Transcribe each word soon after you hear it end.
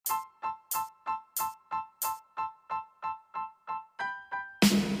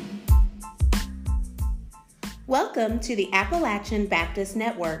Welcome to the Appalachian Baptist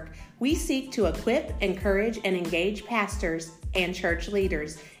Network. We seek to equip, encourage, and engage pastors and church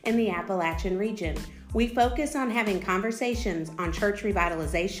leaders in the Appalachian region. We focus on having conversations on church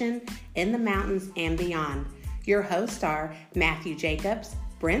revitalization in the mountains and beyond. Your hosts are Matthew Jacobs,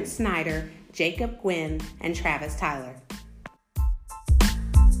 Brent Snyder, Jacob Gwynn, and Travis Tyler.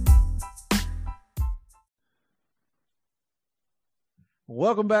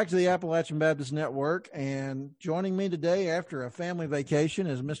 Welcome back to the Appalachian Baptist Network, and joining me today after a family vacation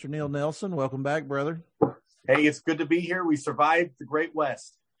is Mr. Neil Nelson. Welcome back, brother. Hey, it's good to be here. We survived the Great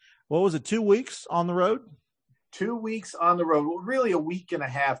West. What was it, 2 weeks on the road? 2 weeks on the road. Well, really a week and a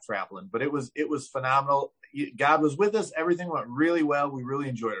half traveling, but it was phenomenal. God was with us. Everything went really well. We really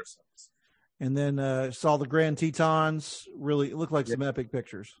enjoyed ourselves. And then saw the Grand Tetons. Really, it looked like some epic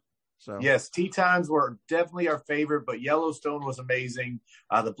pictures. So yes, Tetons were definitely our favorite, but Yellowstone was amazing.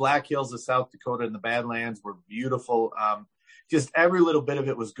 The Black Hills of South Dakota and the Badlands were beautiful. Just every little bit of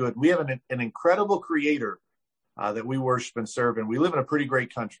it was good. We have an incredible creator that we worship and serve, and we live in a pretty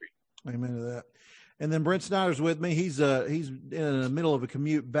great country. Amen to that. And then Brent Snyder's with me. He's in the middle of a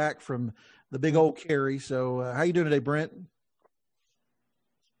commute back from the big old Cary. So how you doing today, Brent?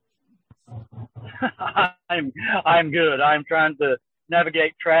 I'm good. I'm trying to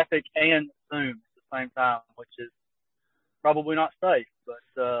navigate traffic and Zoom at the same time, which is probably not safe, but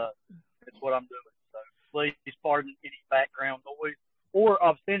it's what I'm doing. So please pardon any background noise or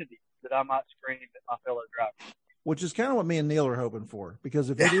obscenity that I might scream at my fellow driver. Which is kind of what me and Neil are hoping for, because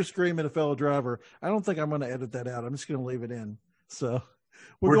if you do scream at a fellow driver, I don't think I'm going to edit that out. I'm just going to leave it in. So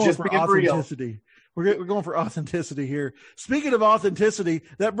we're going for authenticity. We're going for authenticity here. Speaking of authenticity,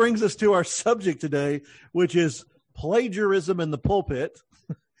 that brings us to our subject today, which is plagiarism in the pulpit.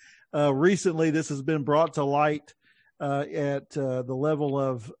 Recently, this has been brought to light at the level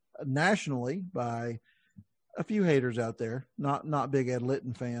of nationally by a few haters out there, not big Ed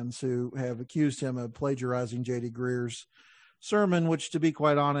Litton fans, who have accused him of plagiarizing J.D. Greer's sermon, which, to be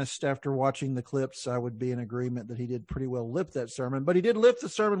quite honest, after watching the clips, I would be in agreement that he did pretty well lip that sermon. But he did lip the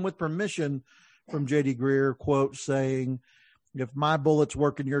sermon with permission from J.D. Greer, quote, saying, "If my bullets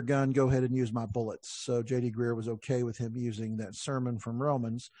work in your gun, go ahead and use my bullets." So J.D. Greer was okay with him using that sermon from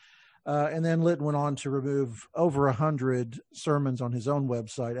Romans. And then Litton went on to remove over 100 sermons on his own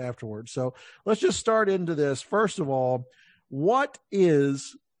website afterwards. So let's just start into this. First of all, what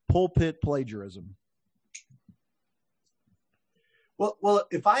is pulpit plagiarism? Well,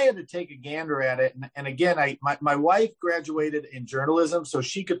 if I had to take a gander at it, and again, my wife graduated in journalism, so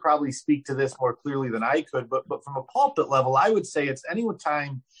she could probably speak to this more clearly than I could. But from a pulpit level, I would say it's any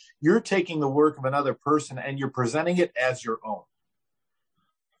time you're taking the work of another person and you're presenting it as your own.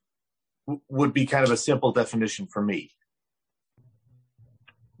 Would be kind of a simple definition for me.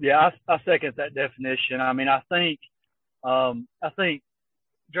 Yeah, I second that definition. I mean, I think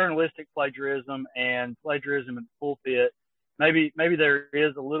journalistic plagiarism and plagiarism in the pulpit, maybe there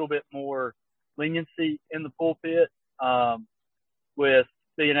is a little bit more leniency in the pulpit with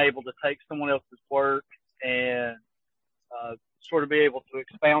being able to take someone else's work and sort of be able to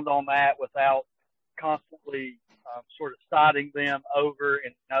expound on that without constantly sort of citing them over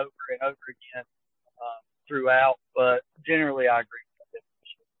and over and over again throughout. But generally, I agree with that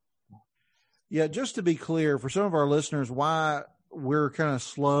definition. Yeah, just to be clear, for some of our listeners, why we're kind of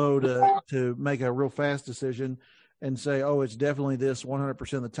slow to make a real fast decision and say, oh, it's definitely this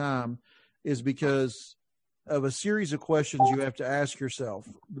 100% of the time, is because of a series of questions you have to ask yourself.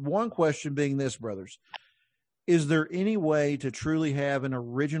 One question being this, brothers: is there any way to truly have an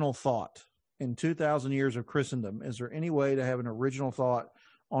original thought in 2,000 years of Christendom? Is there any way to have an original thought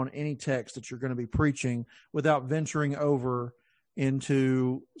on any text that you're going to be preaching without venturing over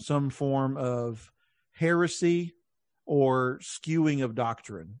into some form of heresy or skewing of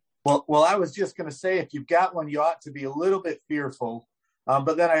doctrine? Well, I was just going to say, if you've got one, you ought to be a little bit fearful.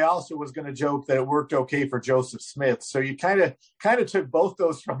 But then I also was going to joke that it worked okay for Joseph Smith. So you kind of took both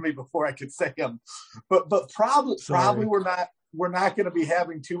those from me before I could say them. But probably we're not going to be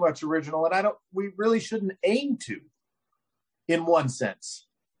having too much original, and we really shouldn't aim to, in one sense.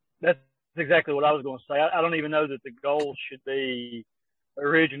 That's exactly what I was going to say. I don't even know that the goal should be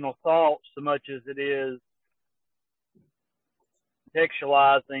original thought so much as it is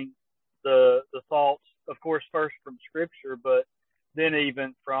contextualizing the thoughts, of course, first from Scripture, but then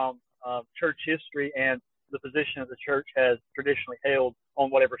even from church history and the position that the church has traditionally held on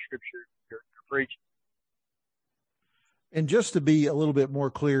whatever Scripture you're preaching. And just to be a little bit more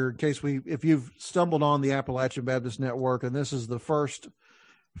clear, in case if you've stumbled on the Appalachian Baptist Network, and this is the first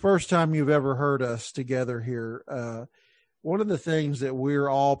time you've ever heard us together here, one of the things that we're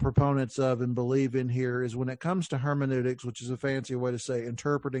all proponents of and believe in here is when it comes to hermeneutics, which is a fancy way to say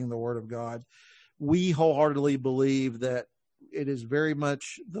interpreting the Word of God, we wholeheartedly believe that it is very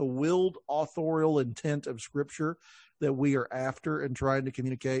much the willed authorial intent of Scripture that we are after and trying to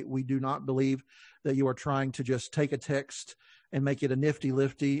communicate. We do not believe that you are trying to just take a text and make it a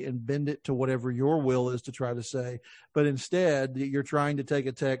nifty-lifty and bend it to whatever your will is to try to say, but instead you're trying to take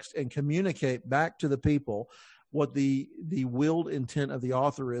a text and communicate back to the people what the willed intent of the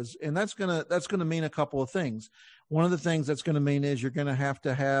author is. And that's going to mean a couple of things. One of the things that's going to mean is you're going to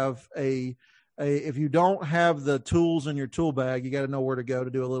have if you don't have the tools in your tool bag, you got to know where to go to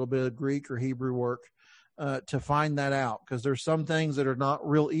do a little bit of Greek or Hebrew work to find that out, because there's some things that are not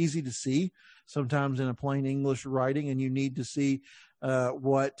real easy to see sometimes in a plain English writing, and you need to see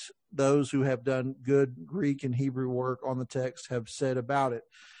what those who have done good Greek and Hebrew work on the text have said about it.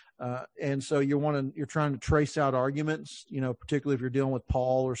 And so you're trying to trace out arguments, particularly if you're dealing with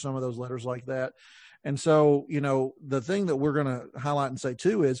Paul or some of those letters like that. And so, the thing that we're going to highlight and say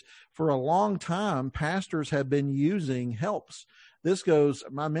too is, for a long time, pastors have been using helps.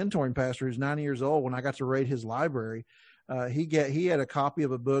 My mentoring pastor, who's 90 years old, when I got to raid his library, he had a copy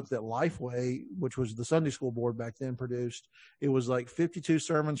of a book that Lifeway, which was the Sunday school board back then, produced. It was like 52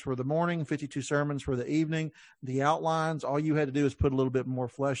 sermons for the morning, 52 sermons for the evening, the outlines. All you had to do is put a little bit more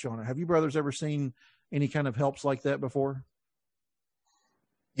flesh on it. Have you brothers ever seen any kind of helps like that before?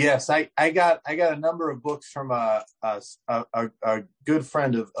 Yes, I got a number of books from a good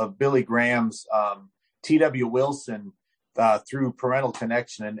friend of Billy Graham's, T.W. Wilson, through Parental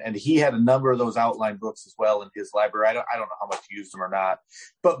Connection, and he had a number of those outline books as well in his library. I don't know how much he used them or not.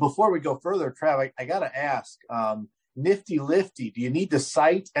 But before we go further, Trav, I got to ask, nifty lifty, do you need to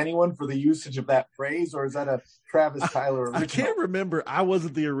cite anyone for the usage of that phrase, or is that a Travis Tyler original? I can't remember. I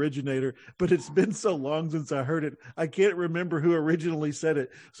wasn't the originator, but it's been so long since I heard it. I can't remember who originally said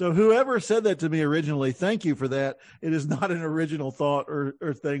it. So whoever said that to me originally, thank you for that. It is not an original thought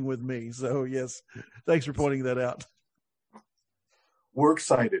or thing with me. So yes, thanks for pointing that out. We're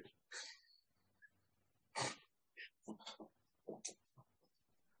excited.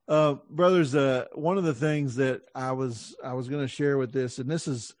 Brothers, one of the things that I was going to share with this, and this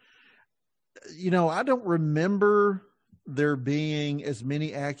is, I don't remember there being as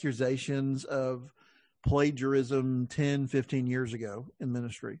many accusations of plagiarism 10, 15 years ago in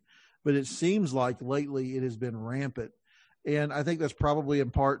ministry, but it seems like lately it has been rampant. And I think that's probably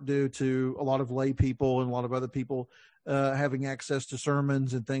in part due to a lot of lay people and a lot of other people having access to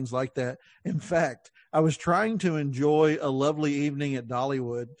sermons and things like that. In fact, I was trying to enjoy a lovely evening at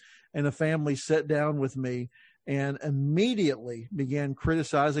Dollywood, and a family sat down with me and immediately began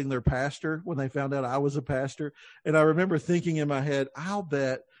criticizing their pastor when they found out I was a pastor. And I remember thinking in my head, I'll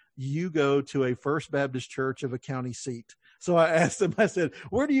bet you go to a First Baptist church of a county seat. So I asked them, I said,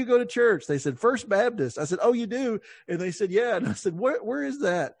 where do you go to church? They said, First Baptist. I said, oh, you do? And they said, yeah. And I said, where is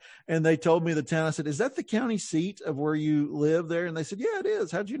that? And they told me the town. I said, is that the county seat of where you live there? And they said, yeah, it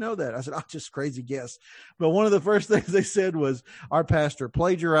is. How'd you know that? I said, oh, just crazy guess. But one of the first things they said was, our pastor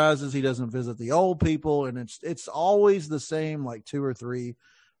plagiarizes. He doesn't visit the old people. And it's always the same, like 2 or 3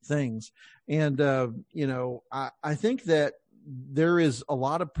 things. And, I think that there is a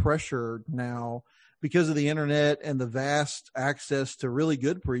lot of pressure now because of the internet and the vast access to really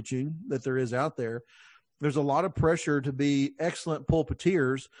good preaching that there is out there. There's a lot of pressure to be excellent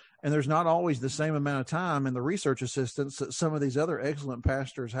pulpiteers, and there's not always the same amount of time and the research assistance that some of these other excellent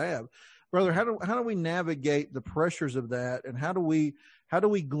pastors have. Brother, how do we navigate the pressures of that, and how do we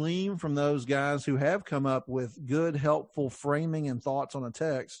glean from those guys who have come up with good, helpful framing and thoughts on a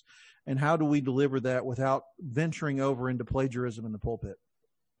text, and how do we deliver that without venturing over into plagiarism in the pulpit?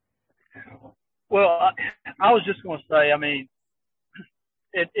 Well, I was just going to say, I mean,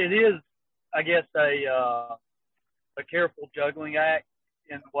 it is, I guess, a careful juggling act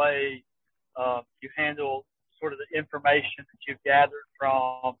in the way you handle sort of the information that you've gathered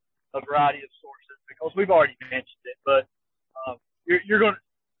from a variety of sources, because we've already mentioned it. But you're going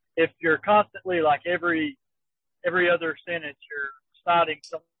to, if you're constantly, like every other sentence, you're citing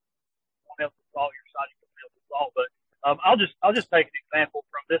someone else's thought, you're citing someone else's thought. But I'll just take an example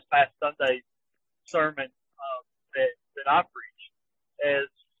from this past Sunday's sermon that I preached, as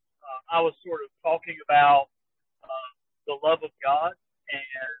I was sort of talking about the love of God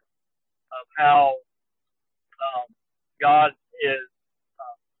and how God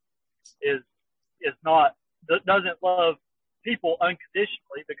doesn't love people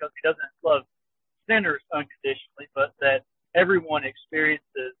unconditionally, because he doesn't love sinners unconditionally, but that everyone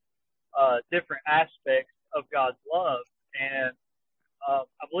experiences different aspects of God's love. And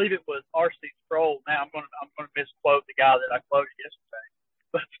I believe it was R.C. Sproul. Now I'm going to misquote the guy that I quoted yesterday,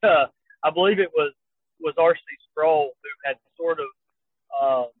 but I believe it was R.C. Sproul who had sort of,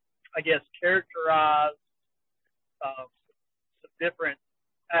 I guess, characterized some different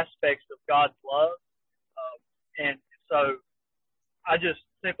aspects of God's love, and so I just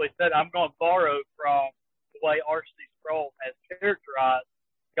simply said I'm going to borrow from the way R.C. Sproul has characterized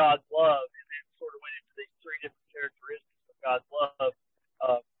God's love, and then sort of went into these three different characteristics of God's love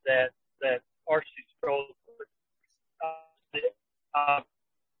that R.C. Sproul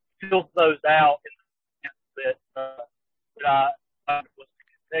fills those out in the sense that I was to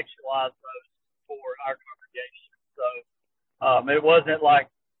contextualize those for our congregation. So it wasn't like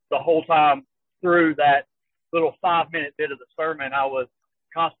the whole time through that little 5-minute bit of the sermon I was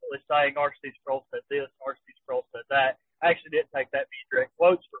constantly saying R.C. Sproul said this, R.C. Sproul said that. I actually didn't take that many direct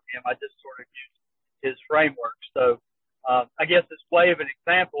quotes from him. I just sort of used his framework. So I guess this way of an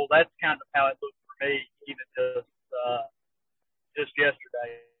example, that's kind of how it looked for me, even just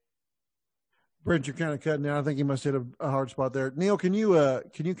yesterday. Brent, you're kind of cutting out. I think you must hit a hard spot there. Neil, can you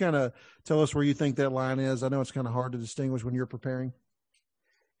kind of tell us where you think that line is? I know it's kind of hard to distinguish when you're preparing.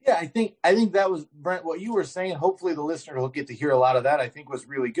 Yeah, I think that was, Brent, what you were saying. Hopefully the listener will get to hear a lot of that. I think was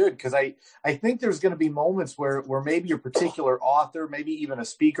really good, because I think there's going to be moments where maybe a particular author, maybe even a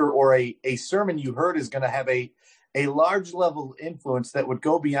speaker, or a sermon you heard is going to have a large level of influence that would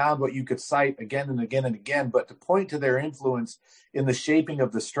go beyond what you could cite again and again and again, but to point to their influence in the shaping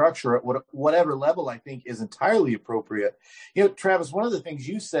of the structure at whatever level, I think is entirely appropriate. You know, Travis, one of the things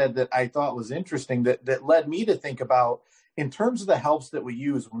you said that I thought was interesting that led me to think about, in terms of the helps that we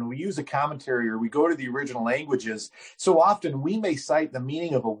use, when we use a commentary or we go to the original languages, so often we may cite the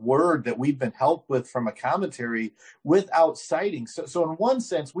meaning of a word that we've been helped with from a commentary without citing. So in one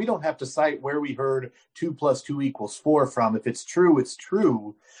sense, we don't have to cite where we heard 2 + 2 = 4 from. If it's true, it's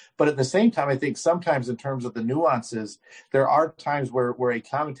true. But at the same time, I think sometimes in terms of the nuances, there are times where a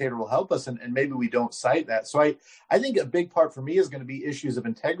commentator will help us and maybe we don't cite that. So I think a big part for me is going to be issues of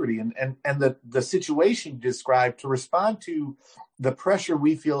integrity and the situation described, to respond to the pressure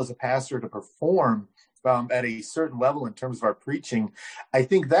we feel as a pastor to perform at a certain level in terms of our preaching. I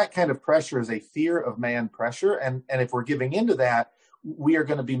think that kind of pressure is a fear of man pressure. And if we're giving into that, we are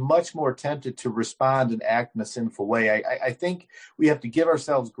going to be much more tempted to respond and act in a sinful way. I think we have to give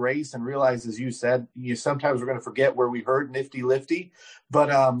ourselves grace and realize, as you said, sometimes we're going to forget where we heard nifty lifty, but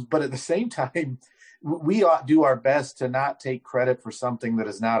at the same time, we ought to do our best to not take credit for something that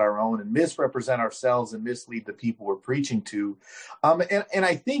is not our own and misrepresent ourselves and mislead the people we're preaching to. And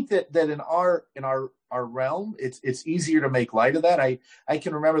I think that in our realm, it's easier to make light of that. I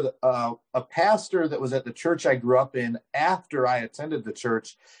can remember that a pastor that was at the church I grew up in after I attended the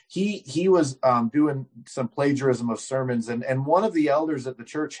church, he was doing some plagiarism of sermons, and one of the elders at the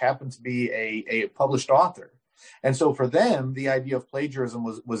church happened to be a published author. And so for them, the idea of plagiarism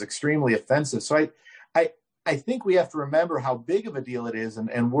was extremely offensive. So I think we have to remember how big of a deal it is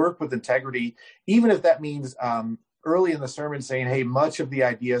and work with integrity, even if that means early in the sermon saying, hey, much of the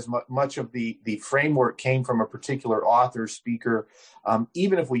ideas, much of the framework came from a particular author, speaker,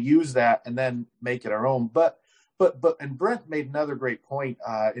 even if we use that and then make it our own. But and Brent made another great point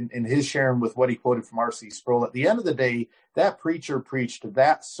in his sharing with what he quoted from R.C. Sproul. At the end of the day, that preacher preached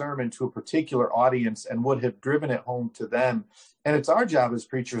that sermon to a particular audience and would have driven it home to them. And it's our job as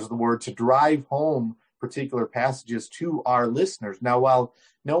preachers of the word to drive home particular passages to our listeners. Now, while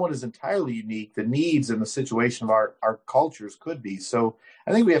no one is entirely unique, the needs and the situation of our cultures could be. So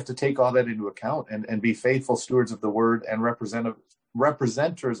I think we have to take all that into account and be faithful stewards of the word and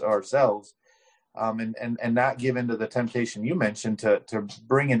representers ourselves. And not give into the temptation you mentioned to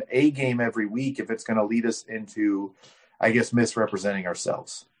bring an A game every week if it's going to lead us into, I guess, misrepresenting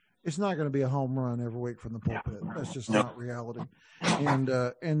ourselves. It's not going to be a home run every week from the pulpit. That's just not reality. And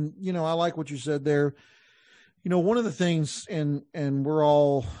I like what you said there. One of the things, and we're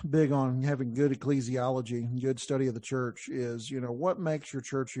all big on having good ecclesiology, good study of the church, is, what makes your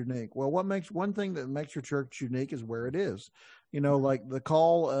church unique? Well, one thing that makes your church unique is where it is. Like the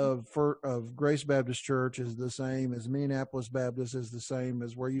call of Grace Baptist Church is the same as Minneapolis Baptist, is the same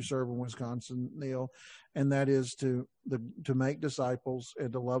as where you serve in Wisconsin, Neil, and that is to make disciples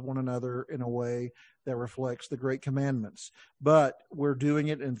and to love one another in a way that reflects the great commandments. But we're doing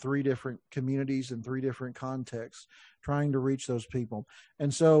it in 3 different communities and 3 different contexts, trying to reach those people.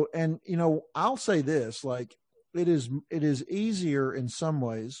 And so, I'll say this, like it is easier in some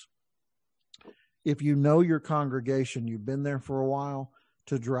ways, if you know your congregation, you've been there for a while,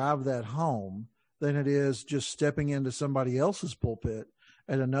 to drive that home than it is just stepping into somebody else's pulpit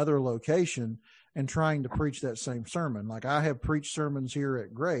at another location and trying to preach that same sermon. Like I have preached sermons here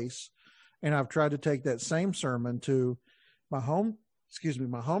at Grace, and I've tried to take that same sermon to my home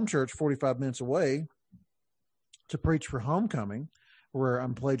church 45 minutes away to preach for homecoming, where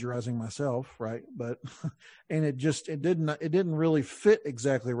I'm plagiarizing myself, right? But, and it didn't really fit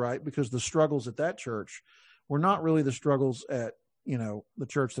exactly right, because the struggles at that church were not really the struggles at, the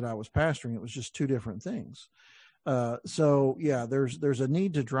church that I was pastoring. It was just two different things. So yeah, there's a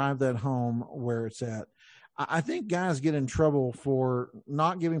need to drive that home where it's at. I think guys get in trouble for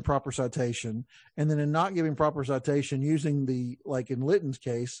not giving proper citation, and then in not giving proper citation, using like in Litton's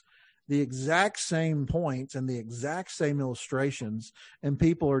case, the exact same points and the exact same illustrations, and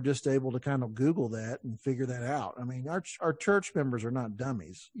people are just able to kind of Google that and figure that out. I mean, our church members are not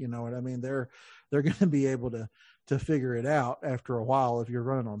dummies. You know what I mean? They're going to be able to figure it out after a while if you're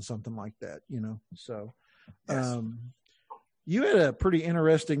running on something like that, So, yes. You had a pretty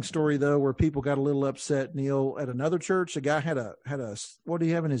interesting story though, where people got a little upset, Neil, at another church. A guy had what do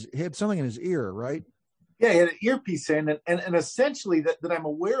you have he had something in his ear, right? Yeah, he had an earpiece in, and essentially that I'm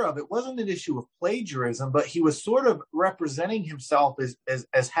aware of, it wasn't an issue of plagiarism, but he was sort of representing himself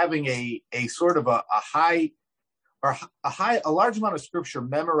as having a sort of a large amount of scripture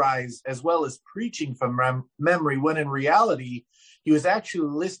memorized, as well as preaching from memory, when in reality he was actually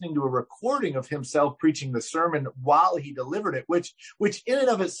listening to a recording of himself preaching the sermon while he delivered it, which in and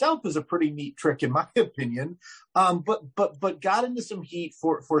of itself is a pretty neat trick, in my opinion. But got into some heat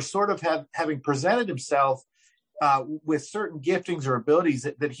for sort of having presented himself with certain giftings or abilities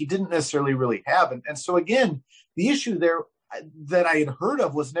that he didn't necessarily really have. And so again, the issue there that I had heard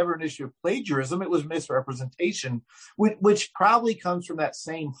of was never an issue of plagiarism. It was misrepresentation, which probably comes from that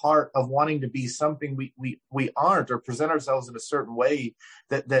same heart of wanting to be something we aren't, or present ourselves in a certain way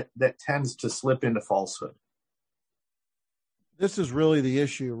that tends to slip into falsehood. This is really the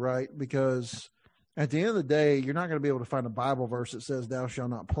issue, right? Because at the end of the day, you're not going to be able to find a Bible verse that says thou shalt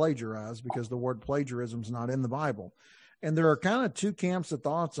not plagiarize, because the word plagiarism is not in the Bible. And there are kind of two camps of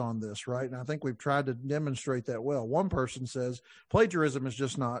thoughts on this, right? And I think we've tried to demonstrate that well. One person says plagiarism is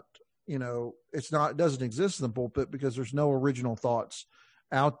just not, it doesn't exist in the pulpit because there's no original thoughts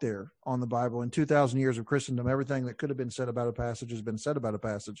out there on the Bible. In 2,000 years of Christendom, everything that could have been said about a passage has been said about a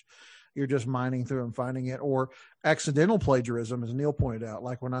passage. You're just mining through and finding it. Or accidental plagiarism, as Neil pointed out,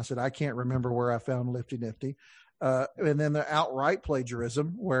 like when I said, I can't remember where I found Lifty Nifty. And then the outright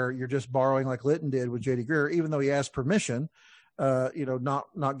plagiarism, where you're just borrowing, like Litton did with J.D. Greear, even though he asked permission,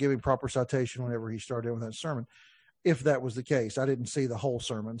 not giving proper citation whenever he started with that sermon. If that was the case, I didn't see the whole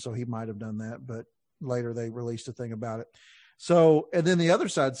sermon, so he might have done that, but later they released a thing about it. So, and then the other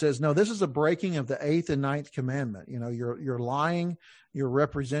side says, no, this is a breaking of the 8th and 9th commandment. You're lying, you're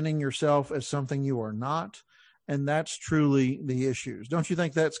representing yourself as something you are not. And that's truly the issues. Don't you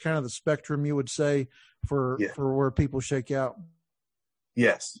think that's kind of the spectrum you would say for where people shake out?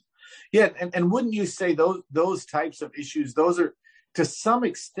 Yes. Yeah. And wouldn't you say those types of issues, those are, to some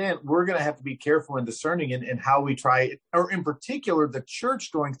extent, we're going to have to be careful and discerning in how we try it, or in particular, the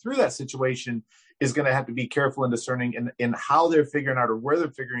church going through that situation is going to have to be careful and discerning in how they're figuring out, or where they're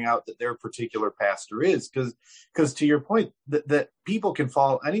figuring out that their particular pastor is. Because to your point, that people can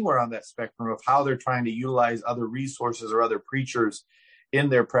fall anywhere on that spectrum of how they're trying to utilize other resources or other preachers in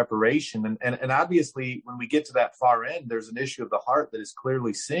their preparation. And obviously, when we get to that far end, there's an issue of the heart that is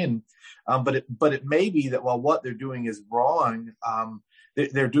clearly sin. But it may be that while what they're doing is wrong,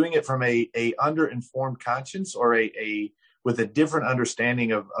 they're doing it from a under-informed conscience, or with a different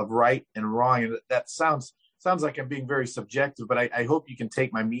understanding of right and wrong. And that sounds like I'm being very subjective, but I hope you can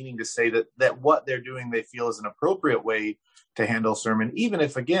take my meaning to say that what they're doing, they feel is an appropriate way to handle sermon, even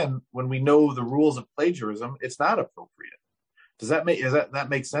if, again, when we know the rules of plagiarism, it's not appropriate. Does that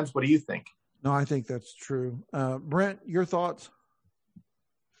make sense? What do you think? No, I think that's true. Brent, your thoughts?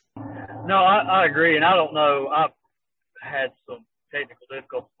 No, I agree. And I don't know, I've had some technical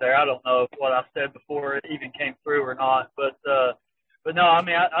difficulties there. I don't know if what I said before it even came through or not, but no, I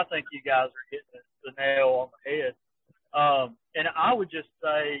mean, I think you guys are hitting the nail on the head. And I would just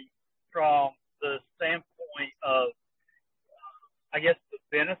say, from the standpoint of, I guess, the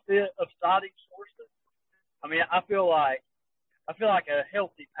benefit of citing sources, I mean, I feel like a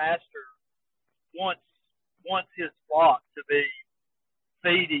healthy pastor wants his flock to be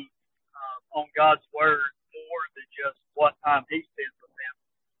feeding on God's word more than just what time he spends with them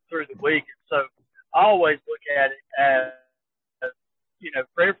through the week. And so I always look at it as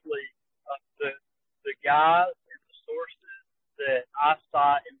prayerfully, the guys and the sources that I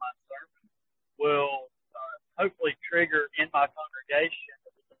cite in my sermon will hopefully trigger in my congregation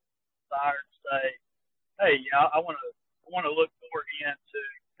the desire to say, hey, I want to look more into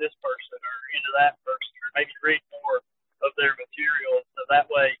this person or into that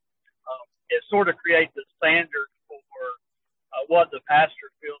sort of create the standard for what the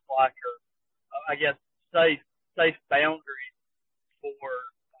pastor feels like, or I guess safe boundaries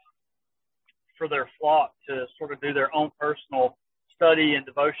for their flock to sort of do their own personal study and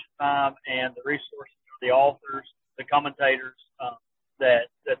devotion time, and the resources, the authors, the commentators that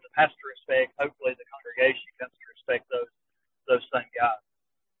the pastor respects. Hopefully, the congregation comes to respect those same guys.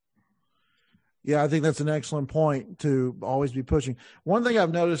 Yeah, I think that's an excellent point, to always be pushing. One thing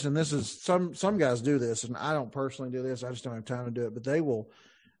I've noticed, and this is some guys do this, and I don't personally do this, I just don't have time to do it, but they will,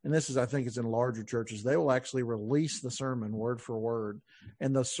 and this is, I think it's in larger churches, they will actually release the sermon word for word,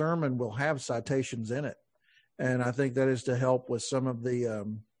 and the sermon will have citations in it. And I think that is to help with some of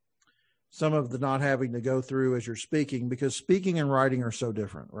the not having to go through as you're speaking, because speaking and writing are so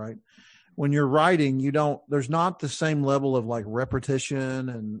different, right? When you're writing, there's not the same level of like repetition,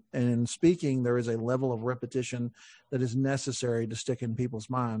 and in speaking, there is a level of repetition that is necessary to stick in people's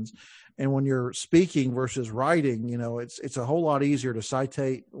minds. And when you're speaking versus writing, it's a whole lot easier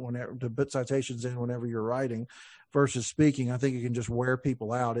to put citations in whenever you're writing versus speaking. I think it can just wear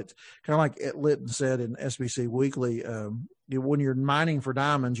people out. It's kind of like Ed Litton said in SBC Weekly, when you're mining for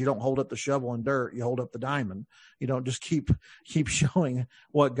diamonds, you don't hold up the shovel in dirt, you hold up the diamond. You don't just keep showing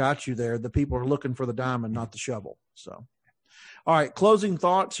what got you there. The people are looking for the diamond, not the shovel. So, all right, closing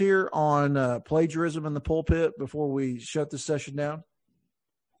thoughts here on plagiarism in the pulpit before we shut this session down.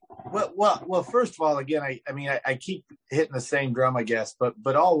 Well, first of all, again, I keep hitting the same drum, I guess,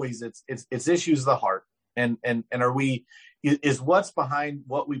 but always it's issues of the heart. And is what's behind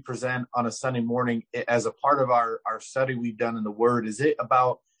what we present on a Sunday morning as a part of our study we've done in the Word? Is it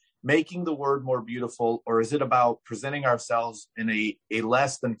about making the Word more beautiful, or is it about presenting ourselves in a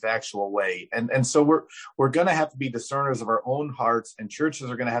less than factual way? And so we're going to have to be discerners of our own hearts, and churches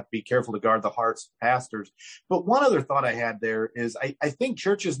are going to have to be careful to guard the hearts of pastors. But one other thought I had there is I think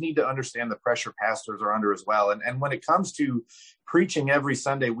churches need to understand the pressure pastors are under as well. And when it comes to preaching every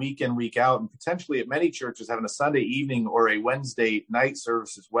Sunday, week in, week out, and potentially at many churches having a Sunday evening or a Wednesday night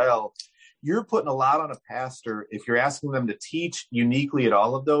service as well, you're putting a lot on a pastor if you're asking them to teach uniquely at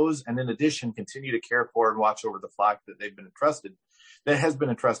all of those, and in addition, continue to care for and watch over the flock that has been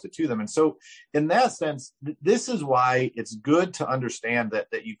entrusted to them. And so in that sense, this is why it's good to understand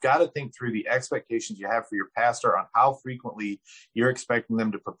that you've got to think through the expectations you have for your pastor on how frequently you're expecting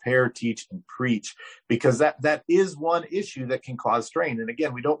them to prepare, teach, and preach, because that is one issue that can cause strain. And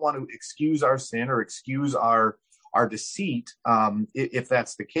again, we don't want to excuse our sin or excuse our deceit if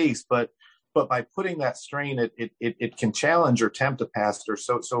that's the case, but by putting that strain, it can challenge or tempt a pastor.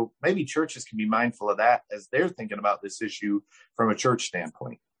 So maybe churches can be mindful of that as they're thinking about this issue from a church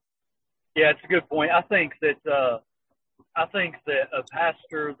standpoint. Yeah, it's a good point. I think that a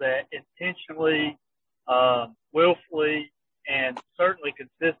pastor that intentionally, willfully, and certainly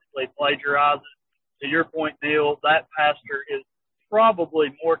consistently plagiarizes, to your point, Neil, that pastor is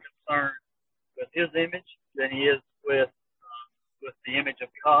probably more concerned with his image than he is with the image of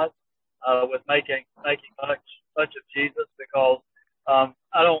God. With making much of Jesus, because I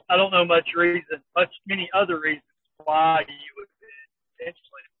don't know many other reasons why you would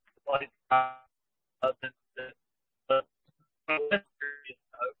intentionally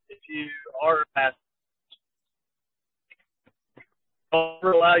if you are a pastor,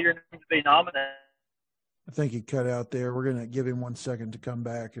 allow your name to be nominated. I think he cut out there. We're going to give him 1 second to come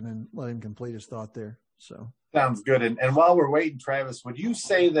back and then let him complete his thought there. So. Sounds good. And while we're waiting, Travis, would you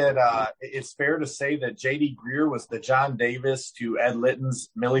say that it's fair to say that J.D. Greer was the John Davis to Ed Litton's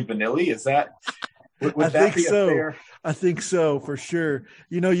Milli Vanilli? Is that would that be so? Fair? I think so, for sure.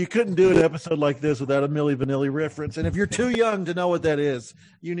 You couldn't do an episode like this without a Milli Vanilli reference. And if you're too young to know what that is,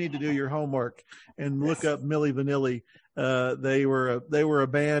 you need to do your homework and look up Milli Vanilli. They were a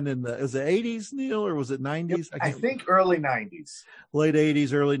band in the 80s, Neil, or was it 90s? I think early 90s, late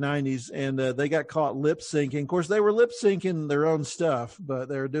 80s, early 90s. And they got caught lip syncing. Of course, they were lip syncing their own stuff, but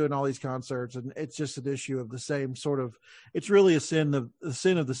they were doing all these concerts, and it's just an issue of the same sort of, it's really a sin of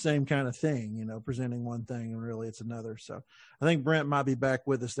the same kind of thing, presenting one thing and really it's another. So I think Brent might be back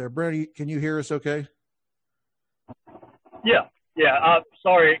with us there. Brent, can you hear us okay? Yeah.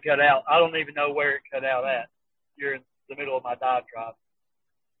 Sorry it cut out. I don't even know where it cut out at. You're in the middle of my diatribe.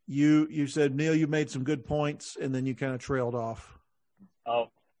 You said, Neil, you made some good points, and then you kind of trailed off. Oh,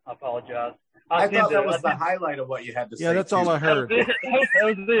 I apologize. I thought that was the highlight of what you had to say. Yeah, that's all I heard. That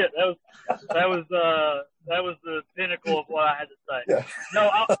was it. That was the pinnacle of what I had to say. Yeah. No,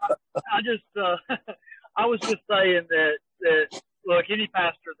 I was just saying that look, any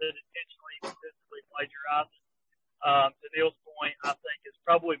pastor that intentionally plagiarizes, to Neil's point, I think is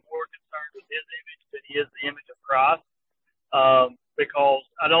probably more concerned with his image than he is the image of Christ. Because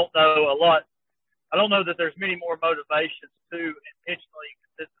I don't know a lot I don't know that there's many more motivations to intentionally and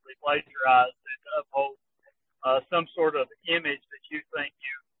consistently plagiarize than to uphold some sort of image that you think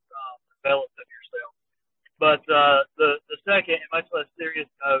you developed of yourself. But the second and much less serious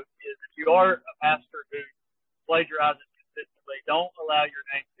note is if you are a pastor who plagiarizes consistently, don't allow your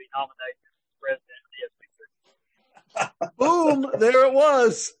name to be nominated as president of the SBC. Boom! There it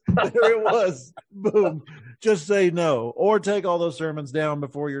was. There it was. Boom. Just say no, or take all those sermons down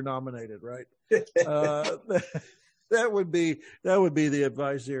before you're nominated. Right? That would be the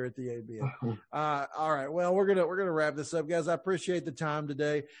advice here at the ABN. All right. Well, we're gonna wrap this up, guys. I appreciate the time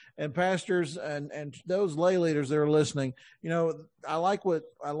today, and pastors and those lay leaders that are listening. I like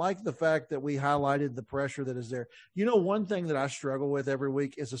the fact that we highlighted the pressure that is there. One thing that I struggle with every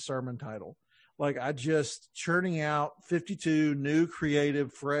week is a sermon title. Like, I just churning out 52 new,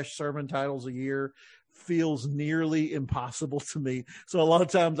 creative, fresh sermon titles a year feels nearly impossible to me. So a lot of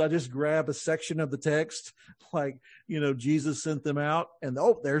times I just grab a section of the text, like, Jesus sent them out, and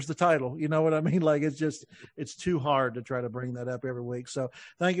there's the title. You know what I mean? Like, it's too hard to try to bring that up every week. So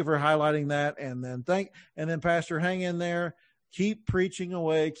thank you for highlighting that. And then Pastor, hang in there, keep preaching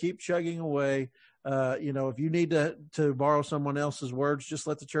away, keep chugging away. If you need to borrow someone else's words, just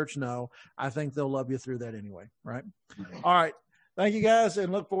let the church know. I think they'll love you through that anyway. Right. All right. Thank you, guys,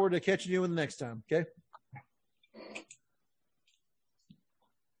 and look forward to catching you in the next time. Okay.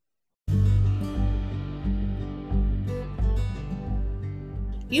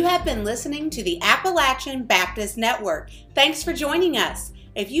 You have been listening to the Appalachian Baptist Network. Thanks for joining us.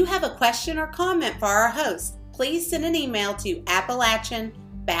 If you have a question or comment for our host, please send an email to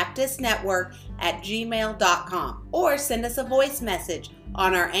appalachianbaptistnetwork@gmail.com or send us a voice message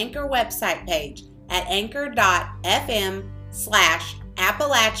on our Anchor website page at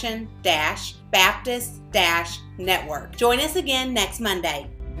anchor.fm/Appalachian-Baptist-Network. Join us again next Monday.